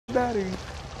battery.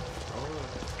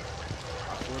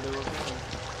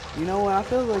 You know what? I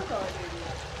feel like,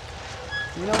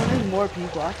 you know, when there's more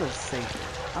people, I feel safer.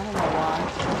 I don't know why.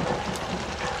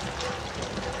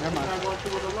 Never mind. I'm going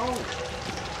through it alone.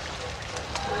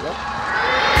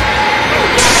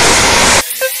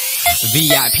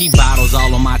 VIP bottles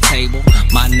all on my table.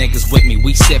 My niggas with me,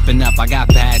 we sipping up. I got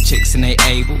bad chicks and they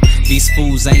able. These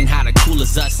fools ain't how to cool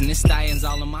as us, and this stallions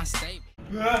all in my stable.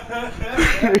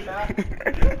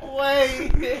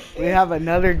 Wait. We have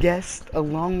another guest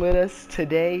along with us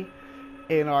today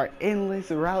in our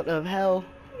endless route of hell.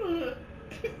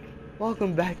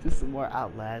 Welcome back to some more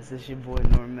Outlast. It's your boy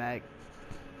Normac.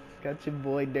 Got your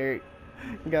boy Dirt.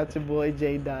 Got your boy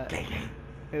J Dot.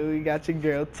 And we got your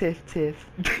girl Tiff Tiff.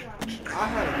 I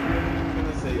had a feeling you were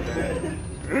gonna say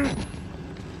that.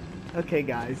 Okay,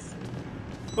 guys.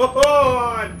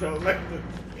 Oh, I don't like the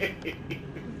game.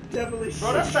 Definitely.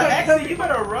 Bro, that's the exit. You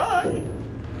better run.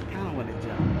 I don't want to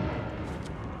jump.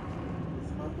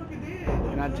 This motherfucker did.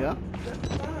 Can I jump?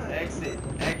 That's fine. Exit.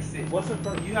 What's in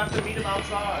front? You have to meet him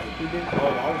outside. He did. Oh,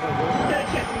 I was like, what's that?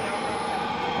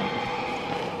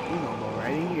 We gonna go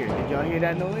right in here. Did y'all hear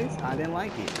that noise? I didn't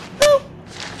like it.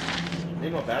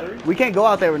 Ain't no battery? We can't go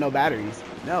out there with no batteries.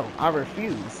 No, I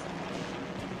refuse.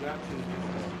 You got to.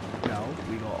 No,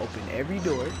 we gonna open every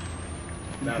door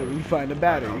until we find a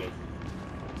battery.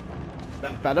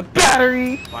 Found a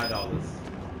battery! $5. I'm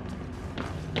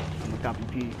gonna copy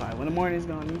PewDiePie. When the morning's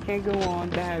gone, you can't go on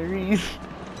batteries.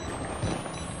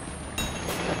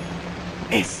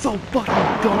 It's so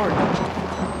fucking dark.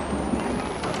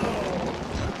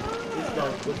 It's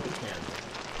dark with the camera.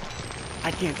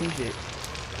 I can't see shit.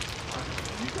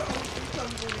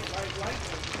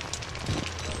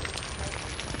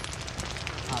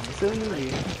 I'm still new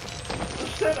here.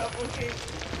 Shut up, okay?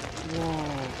 Whoa.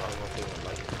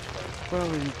 Bro,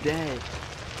 he's dead.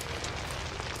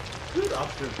 Good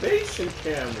observation,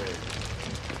 Cameron.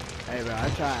 Hey, bro, I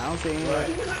try. I don't see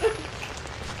anybody.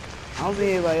 I don't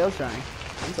see anybody else trying.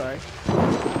 I'm sorry. I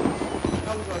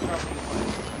was gonna try for the fight.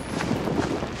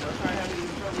 Don't try to have me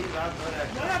control these. I'll know that.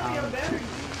 What happened to your battery?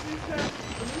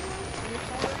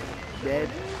 Dead.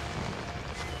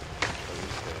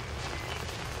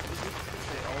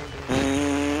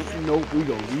 Nope, we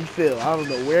gonna refill. I don't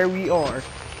know where we are.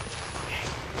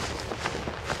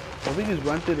 Can we just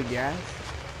run through the gas?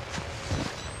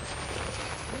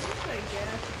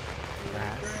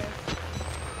 Grass.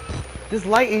 This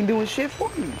light ain't doing shit for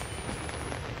me.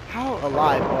 How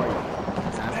alive are you?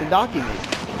 Time to document.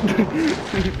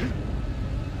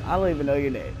 I don't even know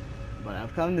your name, but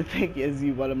I've come to think as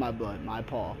you one of my blood, my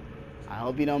paw. I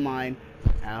hope you don't mind,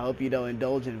 and I hope you don't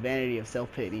indulge in vanity of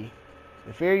self-pity.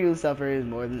 The fear you suffer is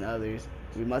more than others.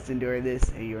 We must endure this,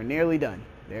 and you are nearly done.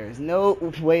 There is no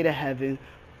way to heaven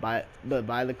but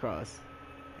by the cross.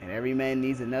 And every man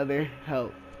needs another to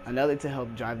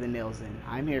help drive the nails in.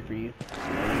 I'm here for you.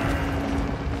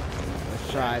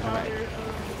 Let's try the right.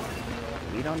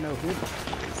 We don't know who this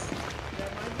is.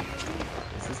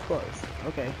 This is close.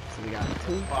 Okay, so we got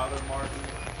two. Father Martin,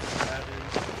 battery.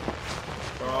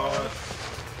 Cross.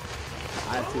 I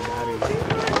have two batteries.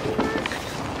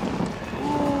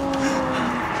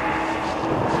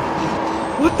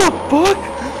 What the fuck?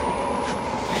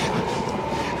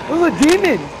 It was a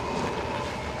demon!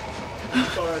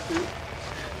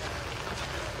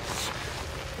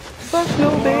 Fuck no,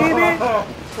 baby!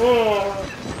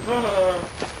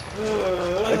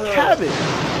 A cabin!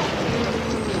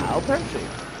 How perfect.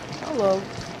 Hello.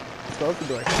 Let's close the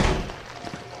door. I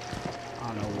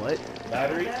don't know what.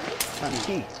 Battery? Found a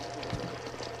key.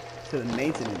 To the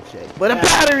maintenance shed. But a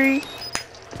battery!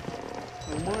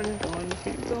 The morning's on, you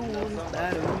can't go on the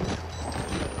batteries.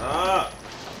 Ah!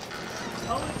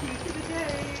 Only key to the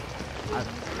day.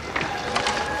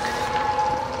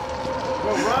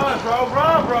 Bro, run, bro,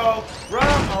 run, bro!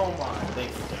 Run! Oh my,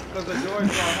 thank you. Because the door's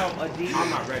gonna help a demon. I'm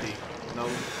not ready. No.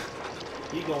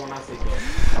 You go when I say go.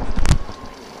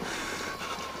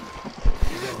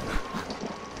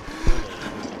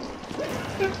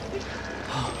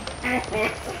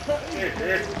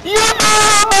 Yeah!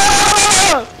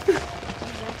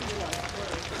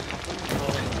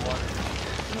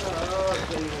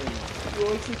 You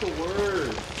only took a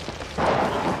word.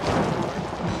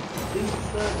 These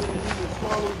sons didn't even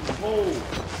swallow the whole.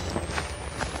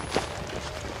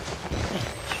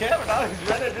 Kevin, I was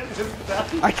running into this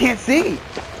stuff. I can't see!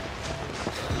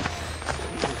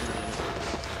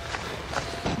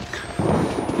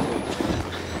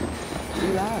 We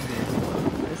live, baby.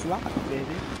 It's live,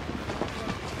 baby.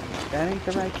 That ain't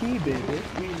the right key, baby.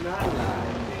 We not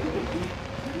live, baby.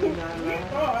 We not live.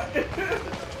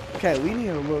 Okay, we need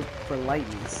to look for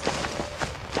lightnings.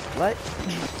 What?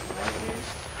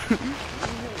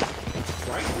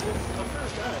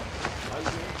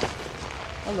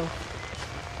 Hello.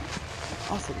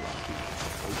 Awesome, Rocky.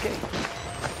 Okay.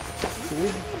 So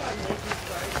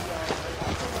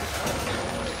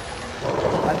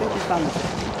I think we found the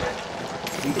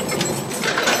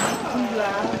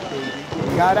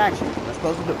we got action. Let's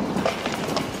close the door.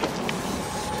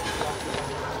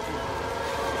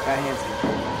 Got hands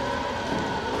control.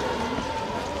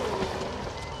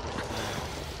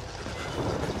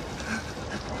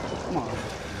 Come on.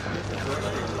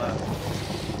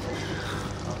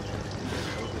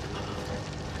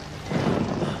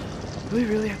 Do we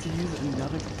really have to use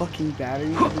another fucking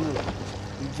battery? Even though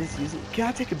we just use it? Can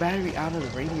I take a battery out of the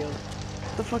radio?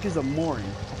 What the fuck is a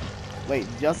mooring? Wait,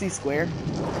 did y'all see Square?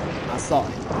 I saw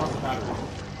it.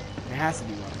 There has to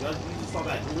be one. You just saw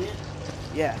that glint?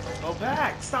 Yeah. Go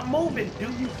back. Stop moving. Do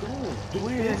you go?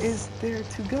 Where is there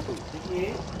to go?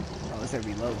 Yeah. Oh, it said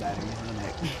reload batteries. No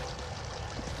neck.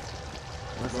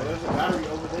 What's Bro, that? there's a battery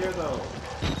over there though.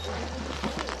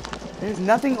 There's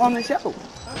nothing on the shelf.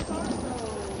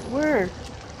 Where?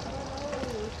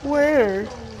 Where?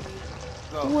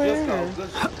 Go. Where? Just go.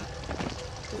 Just I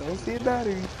don't see a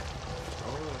battery. I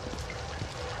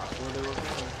swear there was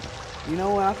one. You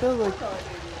know what? I feel like,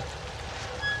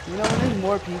 you know, when there's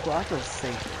more people, I feel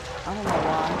safer. I don't know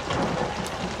why.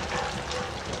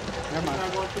 Never You're mind.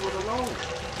 not going through it alone.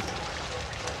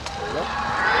 Yep.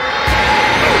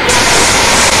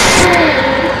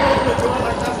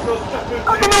 I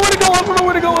don't know where to go. I don't know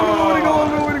where to go. I don't know where to go. I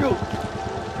don't know where to go.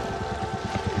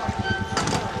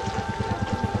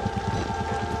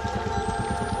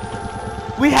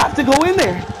 We have to go in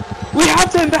there. We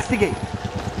have to investigate.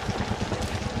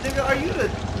 Nigga, are you the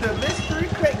mystery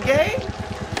game?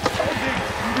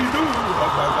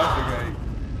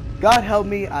 God help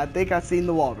me, I think I've seen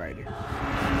the wall rider.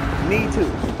 Me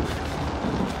too.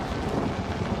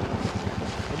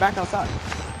 We're back outside.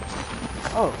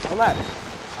 Oh, a ladder.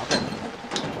 Okay.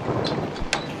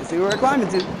 Let's see where we're climbing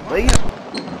to. But you know.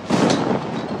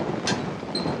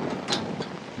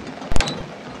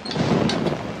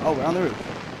 Oh, we're on the roof.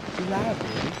 Too loud,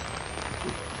 baby.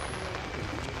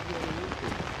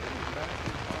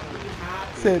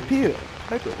 Said Peter.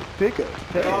 Pick up.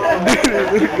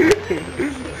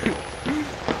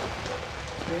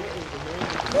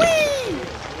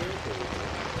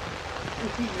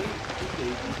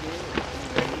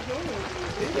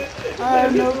 I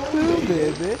have no clue,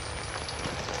 baby.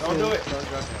 Don't do it. Don't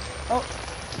drop down. Oh,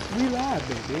 we live,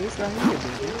 baby. It's right here,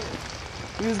 baby.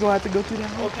 We just gonna have to go through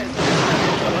that whole Okay, thing. so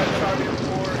let's try to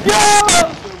record.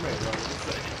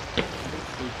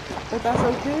 But that's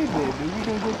okay, baby. We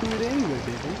gonna go through it anyway,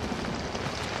 baby.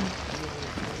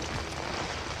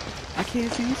 I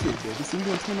can't see shit, baby. So we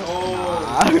gonna turn up. Oh.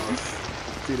 Nah.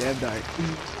 Too damn dark.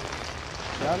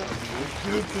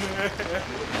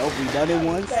 Nope, we done it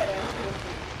once.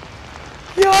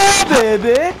 Yo,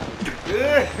 baby.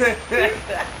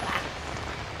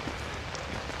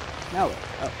 Now what?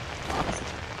 Oh, opposite.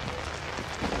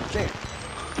 There.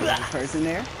 There's a person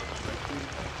there.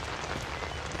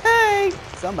 Hey!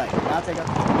 Somebody. I'll take up.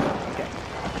 Okay.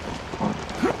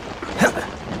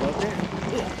 Go up there.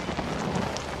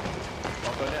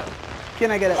 Go down.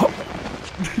 Can I get up?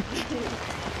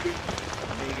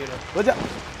 What's up?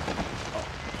 Oh.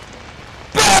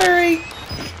 Battery!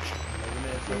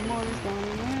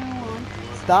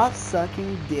 Stop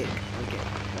sucking dick. Okay.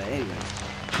 But anyway.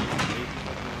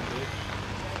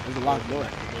 There's a locked door.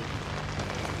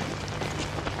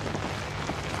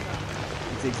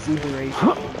 It's exuberation.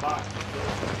 Yeah.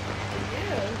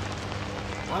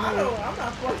 I'm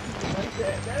not supposed to do like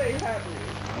that. That ain't happening.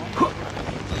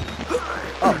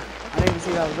 Oh, I didn't even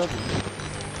see that was open.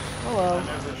 Hello. I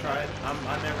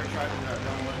never tried to not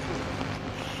want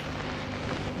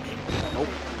to.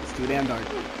 Nope. It's too damn dark.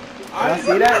 Y'all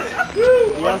see that?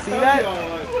 Y'all see that?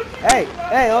 Hey,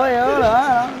 hey, hold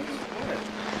on.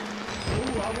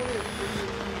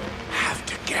 Have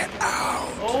to get out.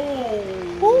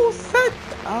 Who said?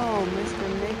 Oh, Mr.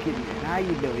 Naked Man. How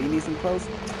you doing? You need some clothes?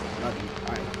 Love you.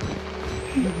 All right.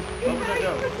 Open the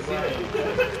door.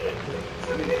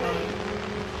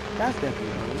 That's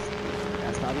definitely closed.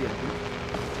 That's probably open.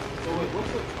 So wait,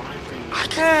 what's the time frame?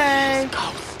 Hey!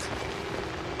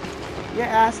 Your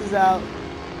ass is out.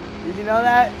 Did you know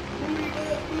that?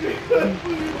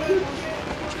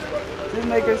 Just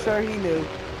making sure he knew.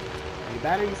 Any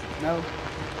batteries? No.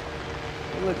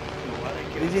 Hey, look.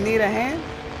 Did you need a hand?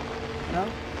 No?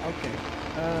 Okay.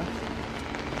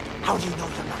 How do you know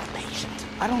you're not a patient?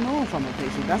 I don't know if I'm a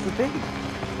patient. That's the thing.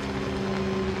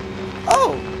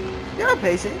 Oh! You're a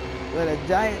patient with a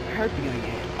giant herpes on your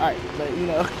head. Alright, but you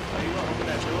know. Are you gonna open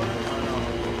that door or no?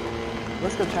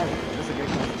 Let's go try that. That's a great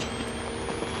question.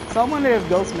 So I wonder if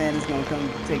Ghost Man is gonna come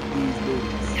take these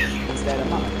booties instead of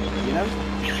mine. You know?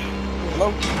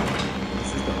 Hello?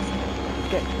 This is Ghost.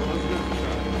 Okay. Well, let's give it a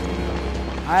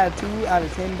try. I have 2 out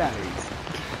of 10 batteries.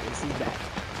 This is bad.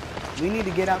 We need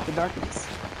to get out the darkness.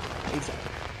 ASAP.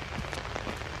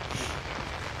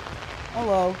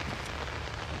 Hello.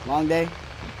 Long day?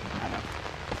 I know.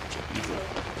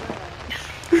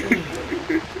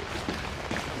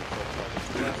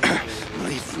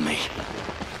 Believe for me.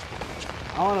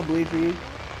 I want to bleed for you.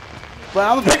 But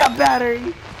I'm going to pick up battery.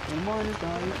 When the morning's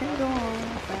gone, you can't go on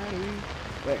battery.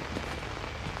 Where?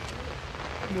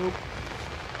 Nope.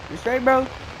 You straight, bro?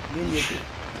 Then you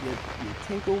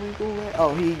tinkle winkle.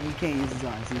 Oh, you can't use his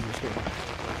arms. He's straight.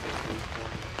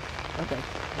 Okay.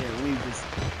 Here, let me just.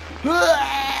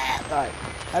 Alright.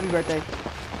 Happy birthday.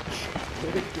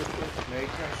 Merry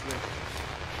Christmas.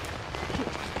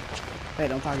 Hey,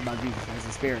 don't talk about Jesus. There's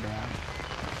a spirit around.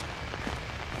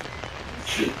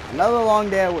 Another long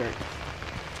day at work.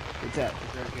 What's up?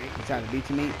 Is that okay? You trying to beat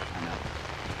your meat? I know.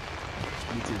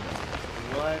 Me too, bro.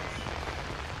 What?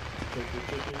 Take the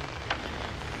chicken.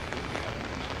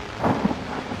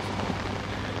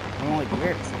 I don't like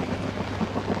where it's at.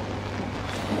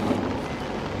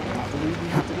 I believe we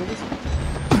have to go this way.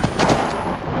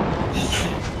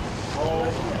 Oh,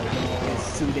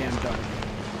 It's too damn dark.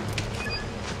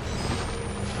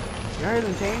 You heard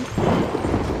them change?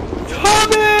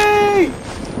 Tommy!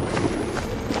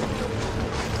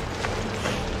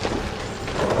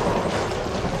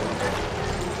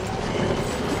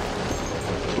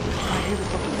 I hear the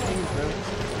fucking things, bro.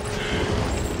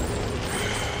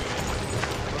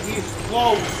 he's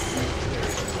close.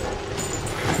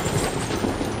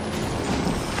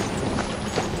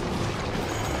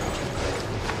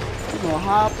 I'm gonna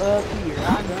hop up here.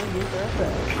 I'm gonna get there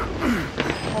fast.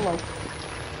 Hello.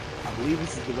 I believe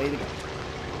this is the way to go.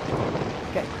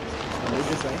 Okay. I'll move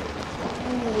this way.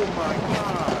 Oh my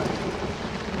god.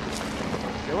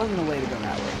 There wasn't a way to go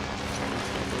that way.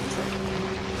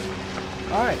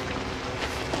 Alright.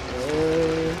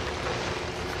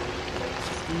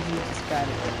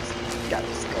 Gotta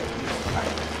just go.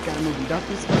 Alright. Gotta move in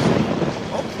darkness.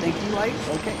 Oh, thank you, light.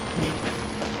 Okay.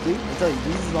 See? I tell you,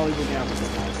 Jesus is always looking out for this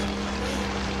guys.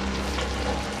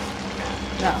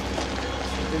 Now,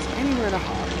 if there's anywhere to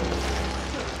hop.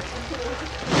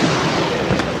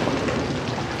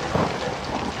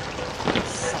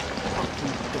 It's so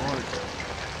fucking dark.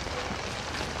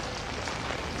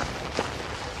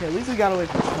 Okay, at least we got away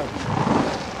from trouble.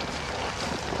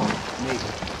 Maybe.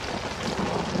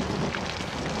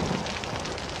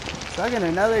 Sucking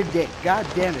another dick. God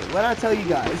damn it. What'd I tell you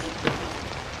guys?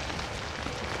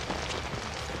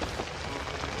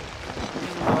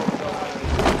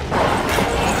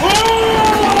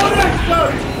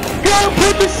 Gotta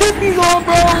put the shifties on,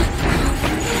 bro!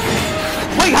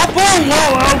 Wait, how far?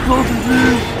 Whoa, how close is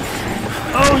this?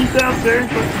 Oh, he's downstairs,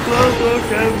 but it's close.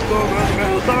 Okay, let's go around the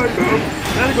house. Sorry, bro.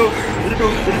 Gotta go.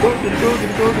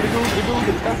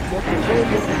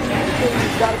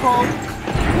 Gotta call.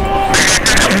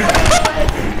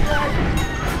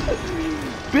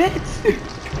 Bitch!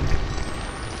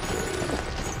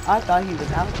 I thought he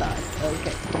was outside.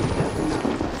 Okay.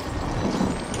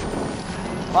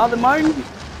 Father Martin,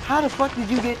 how the fuck did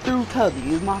you get through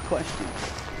Tubby is my question.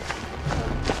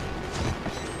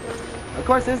 Of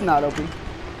course it's not open.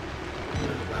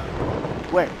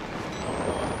 Where?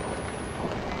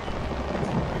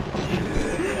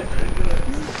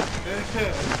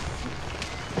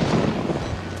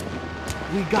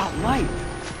 We got light.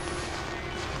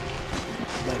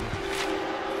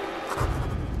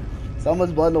 So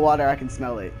much blood in the water I can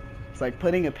smell it. It's like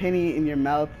putting a penny in your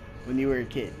mouth when you were a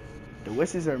kid. The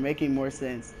wishes are making more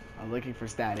sense. I'm looking for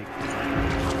static.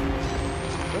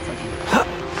 Looks like you.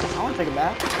 I want to take a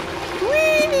bath.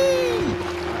 Weenie!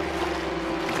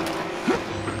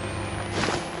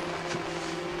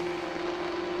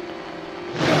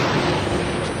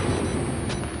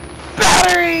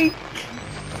 Battery!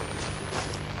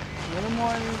 In the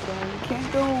morning, so you can't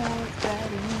go on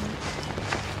battery.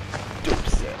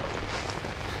 Duracell.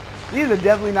 These are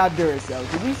definitely not Duracell,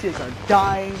 because these shits are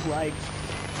dying like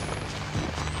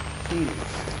penis.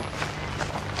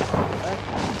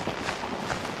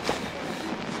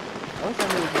 I wish I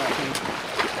knew where that came from.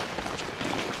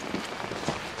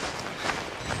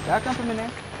 Did I come from in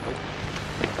there?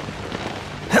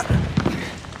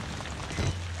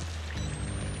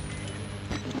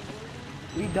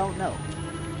 We don't know.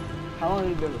 How long have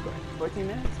we been recording? 14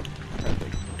 minutes?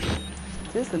 Perfect.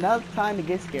 Just enough time to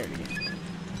get scared again.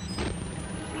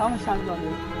 How much time is on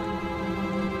this?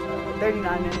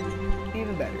 39 minutes,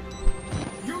 even better.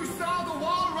 You saw the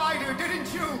wall rider,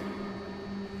 didn't you?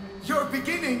 You're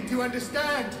beginning to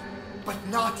understand, but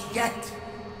not yet.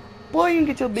 Boy, you can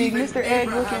get your big Even Mr. Egg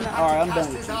Abraham looking. had Alright, to I'm cast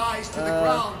done his with eyes to the you.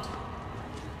 ground.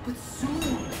 But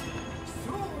soon,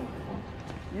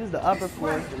 Use the upper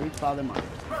floors to reach Father Mark.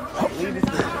 revelation Leave is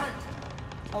this at door. hand.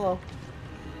 Hello.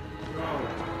 Bro.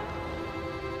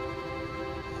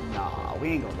 Nah, we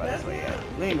ain't gonna run this way yet.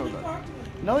 We ain't gonna run.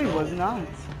 No, he was not.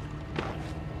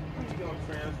 Where you going,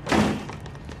 Trans?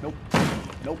 Nope.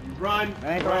 Nope. Run,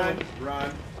 That ain't the right run, way. run.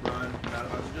 Not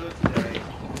about to do it today.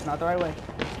 It's not the right way.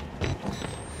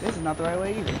 This is not the right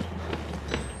way either.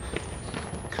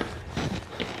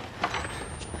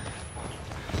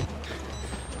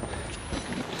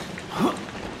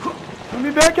 Let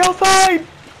me back outside!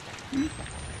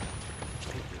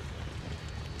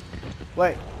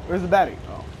 Wait, where's the battery?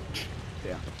 Oh.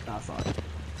 Yeah, I saw it.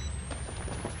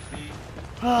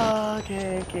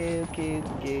 Okay.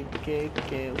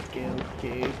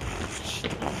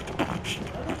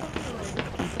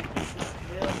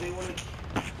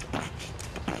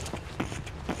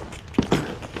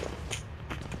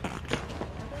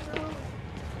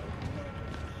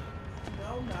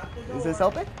 Is this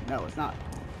open? No, it's not.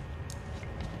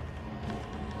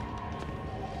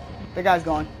 The guy's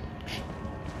gone.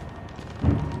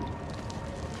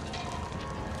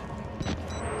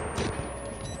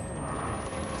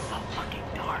 So fucking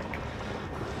dark.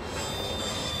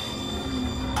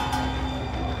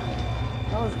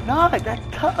 No, it's not. That's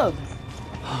Tubbs.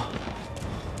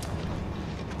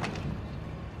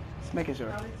 Just making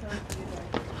sure.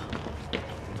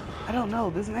 I don't know.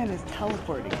 This man is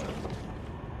teleporting.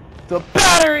 The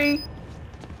battery!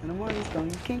 In the morning stone,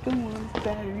 you can't come on with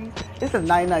batteries. This is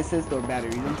 99 cent store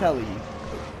batteries, I'm telling you.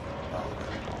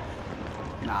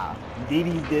 Nah,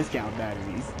 DD's discount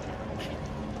batteries.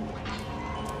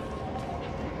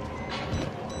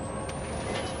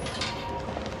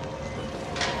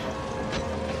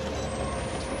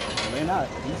 They're not.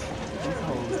 These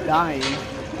hoes dying.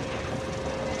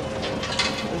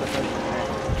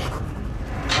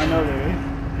 I know there is.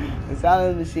 The sound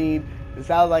of the machine. It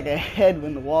sounds like a head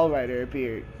when the wall rider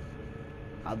appeared.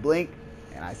 I blink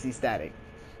and I see static.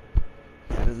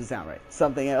 That doesn't sound right.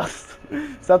 Something else.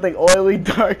 Something oily,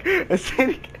 dark,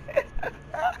 acidic.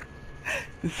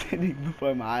 Acidic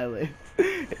before my eyelids.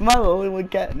 Am I the only one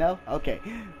cat? No? Okay.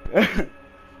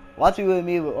 Watching with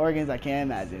me with organs I can't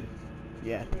imagine.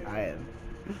 Yeah, I am.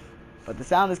 But the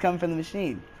sound is coming from the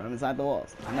machine, from inside the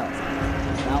walls. I know.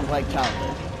 It sounds like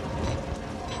childhood.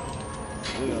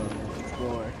 We're gonna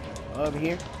explore. Over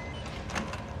here?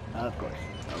 Of course.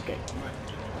 Okay.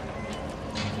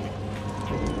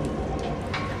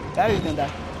 Battery's gonna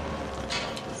die.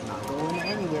 It's not going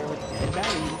anywhere with dead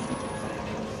batteries.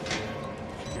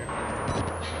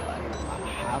 A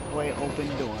halfway open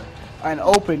door. An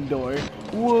open door.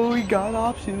 Whoa, we got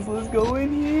options. Let's go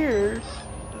in here.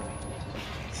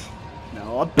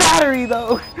 No, a battery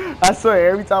though. I swear,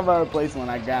 every time I replace one,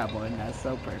 I grab one. That's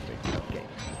so perfect. Okay.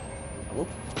 Whoop.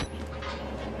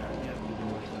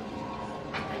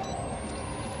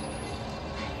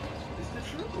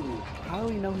 How do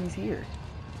we know he's here?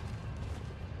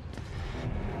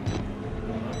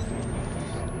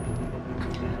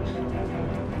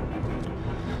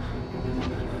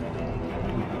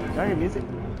 Do I hear music?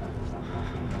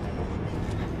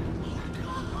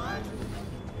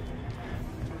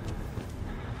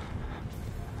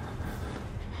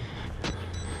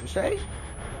 Straight?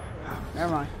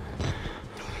 Never mind.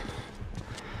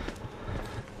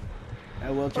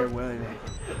 That wheelchair willing it.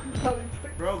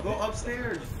 Bro, go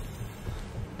upstairs.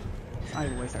 Let's not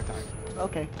even waste our time.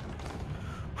 Okay.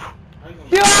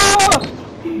 Yeah!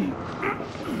 Yeah!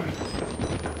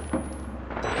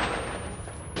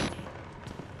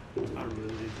 I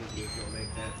really did think you was gonna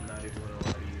make that not even want to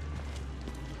lie to you.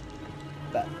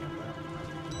 That.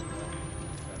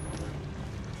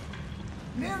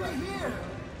 Nearly here.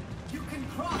 You can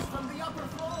cross from the upper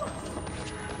floors.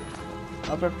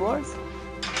 Upper floors?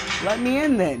 Let me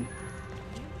in then.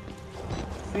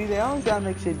 See, they always gotta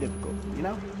make shit difficult, you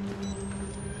know?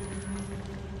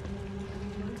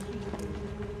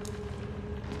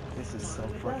 This is so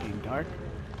fucking dark.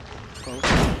 Close.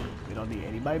 We don't need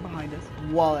anybody behind us.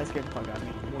 Whoa, that scared the fuck out of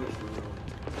me.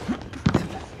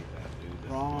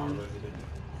 Wrong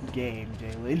game,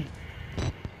 Jalen.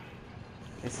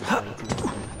 This is way too easy.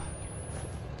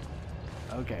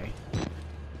 Okay.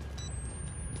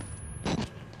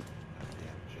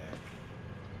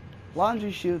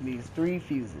 Laundry chute needs 3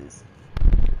 fuses.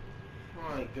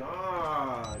 Oh my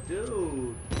god,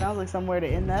 dude. Sounds like somewhere to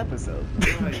end the episode.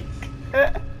 Right.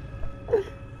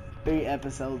 3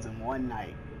 episodes in one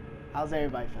night. How's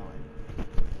everybody feeling?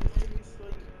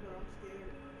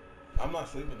 I'm not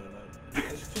sleeping tonight.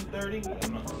 It's 2:30.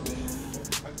 I'm not sleeping.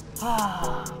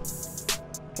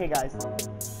 Okay, guys.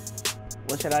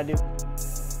 What should I do?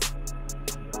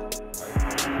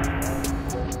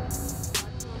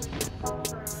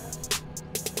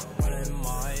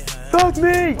 Fuck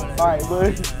me! Alright,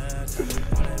 look.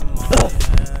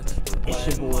 It's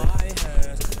your boy.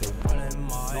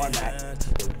 Normac.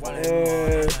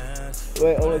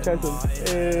 Wait, oh, wait, try to.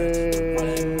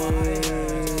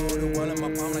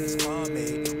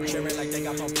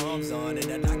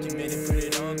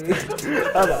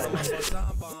 Hold on.